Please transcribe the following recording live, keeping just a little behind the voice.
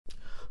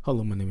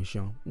Hello, my name is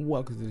Sean.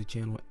 Welcome to the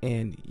channel,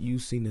 and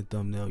you've seen the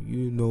thumbnail.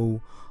 You know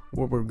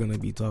what we're going to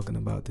be talking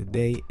about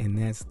today, and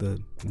that's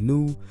the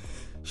new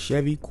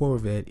Chevy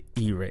Corvette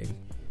E-Ray.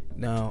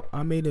 Now,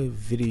 I made a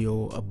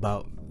video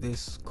about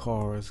this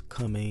car's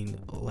coming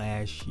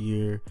last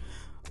year,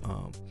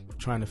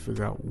 trying to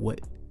figure out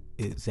what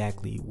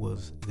exactly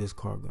was this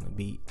car going to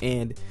be,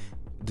 and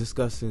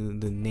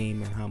discussing the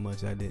name and how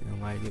much I didn't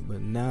like it.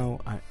 But now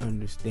I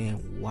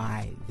understand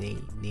why they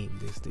named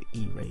this the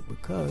E-Ray,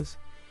 because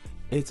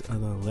it's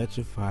an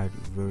electrified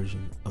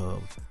version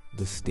of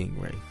the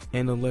Stingray.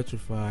 And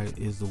electrified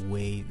is the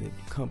way that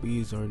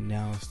companies are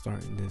now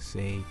starting to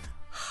say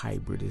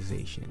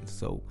hybridization.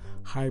 So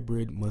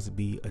hybrid must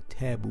be a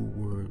taboo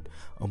word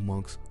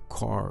amongst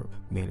car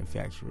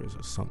manufacturers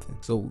or something.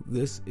 So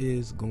this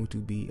is going to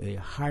be a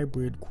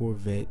hybrid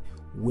Corvette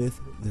with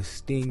the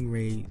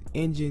Stingray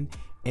engine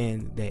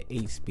and that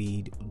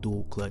 8-speed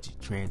dual clutch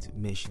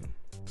transmission.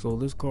 So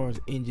this car's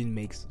engine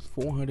makes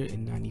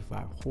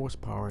 495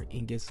 horsepower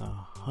and gets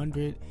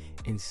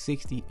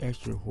 160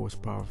 extra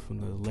horsepower from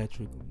the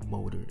electric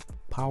motor,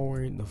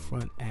 powering the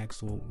front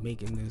axle,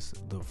 making this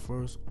the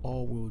first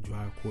all-wheel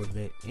drive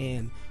Corvette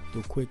and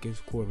the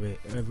quickest Corvette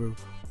ever,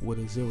 with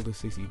a 0 to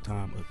 60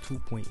 time of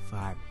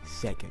 2.5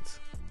 seconds.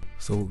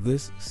 So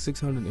this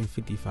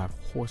 655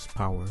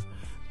 horsepower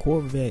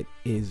Corvette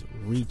is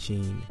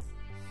reaching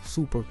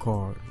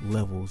supercar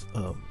levels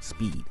of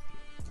speed.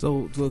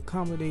 So to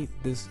accommodate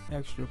this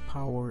extra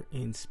power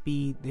and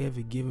speed, they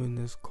have given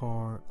this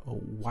car a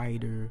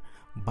wider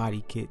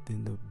body kit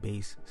than the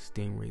base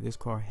Stingray. This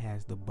car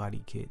has the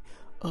body kit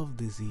of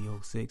the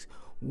Z06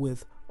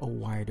 with a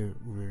wider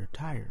rear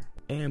tire.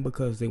 And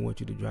because they want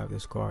you to drive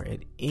this car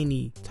at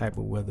any type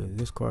of weather,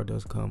 this car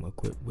does come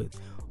equipped with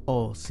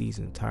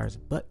all-season tires.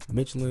 But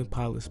Michelin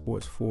Pilot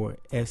Sports 4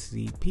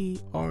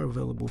 SCP are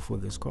available for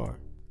this car.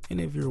 And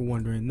if you're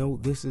wondering, no,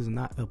 this is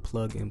not a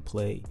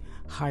plug-and-play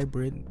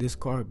hybrid. This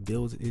car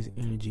builds its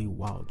energy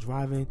while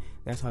driving.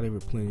 That's how they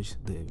replenish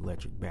the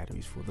electric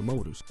batteries for the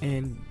motors.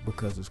 And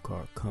because this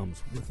car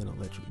comes with an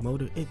electric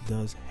motor, it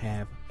does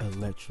have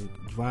electric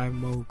drive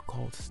mode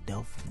called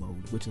stealth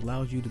mode, which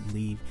allows you to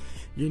leave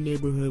your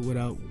neighborhood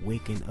without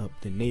waking up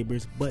the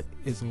neighbors, but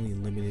it's only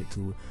limited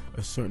to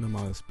a certain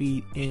amount of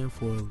speed and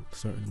for a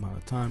certain amount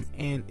of time,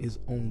 and is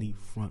only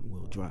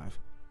front-wheel drive.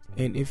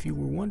 And if you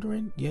were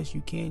wondering, yes,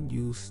 you can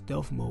use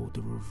stealth mode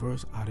to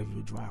reverse out of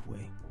your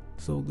driveway.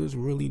 So there's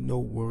really no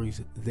worries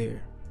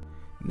there.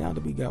 Now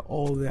that we got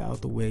all that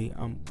out the way,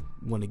 I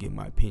want to get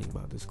my opinion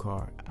about this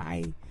car.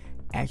 I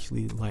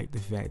actually like the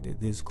fact that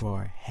this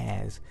car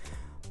has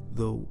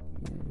the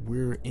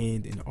rear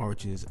end and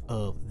arches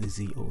of the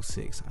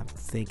Z06. I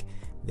think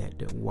that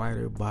the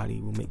wider body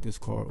will make this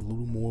car a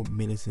little more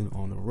menacing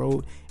on the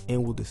road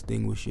and will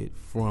distinguish it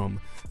from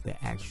the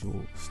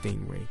actual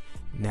Stingray.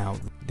 Now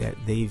that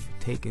they've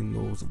taken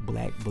those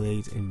black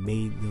blades and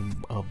made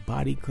them a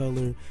body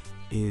color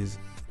is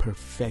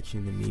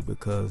perfection to me,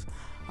 because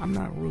I'm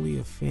not really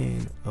a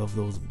fan of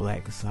those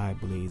black side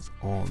blades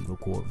on the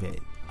Corvette.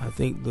 I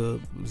think the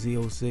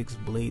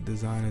Z06 blade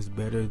design is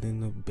better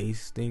than the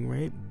base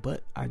Stingray,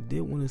 but I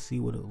did want to see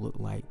what it looked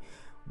like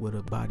with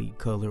a body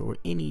color or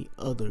any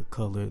other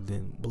color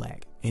than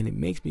black. And it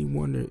makes me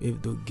wonder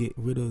if they'll get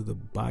rid of the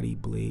body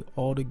blade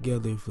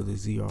altogether for the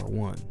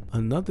ZR1.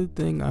 Another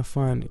thing I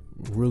find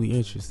really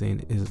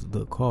interesting is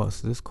the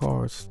cost. This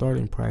car's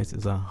starting price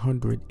is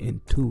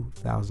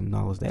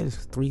 $102,000. That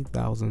is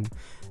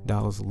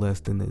 $3,000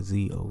 less than the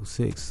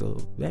Z06.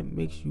 So that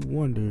makes you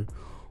wonder,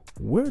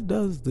 where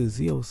does the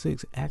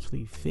Z06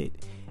 actually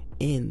fit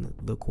in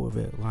the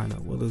Corvette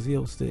lineup? Well, the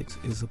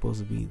Z06 is supposed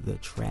to be the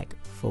track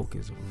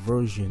focused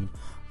version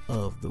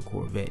of the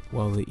Corvette,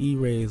 while the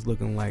E-Ray is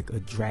looking like a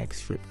drag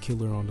strip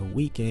killer on the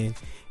weekend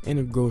and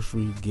a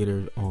grocery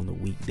getter on the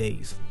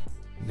weekdays.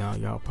 Now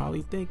y'all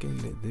probably thinking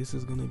that this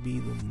is going to be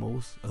the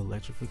most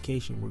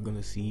electrification we're going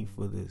to see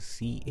for the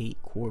C8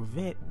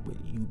 Corvette, but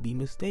you'd be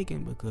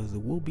mistaken, because there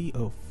will be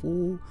a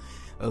full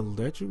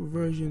electric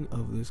version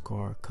of this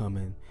car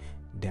coming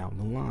down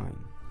the line.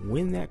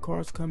 When that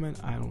car's coming,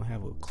 I don't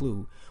have a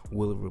clue.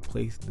 Will it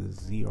replace the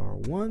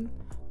ZR1?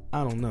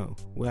 I don't know.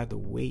 We'll have to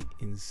wait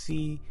and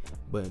see.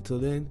 But until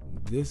then,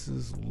 this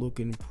is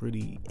looking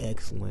pretty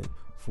excellent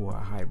for a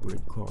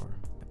hybrid car.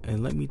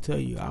 And let me tell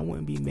you, I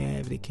wouldn't be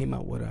mad if they came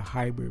out with a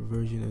hybrid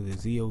version of the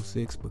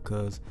Z06,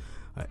 because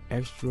an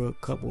extra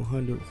couple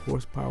hundred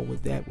horsepower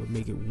with that would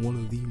make it one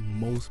of the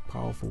most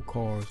powerful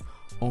cars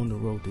on the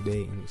road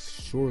today, and it's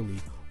surely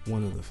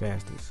one of the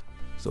fastest.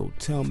 So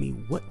tell me,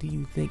 what do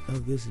you think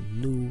of this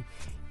new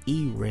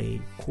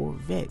E-Ray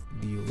Corvette?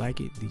 Do you like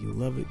it? Do you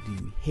love it? Do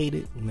you hate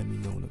it? Let me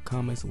know in the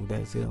comments. And with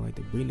that said, I'd like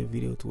to bring the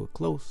video to a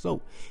close.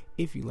 So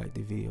if you like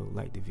the video,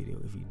 like the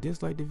video. If you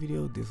dislike the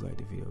video, dislike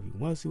the video. If you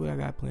want to see what I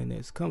got planned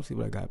next, come see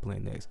what I got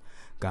planned next.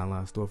 Got a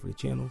lot of store for the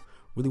channel.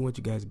 Really want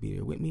you guys to be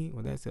there with me.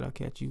 With that said, I'll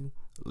catch you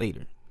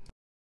later.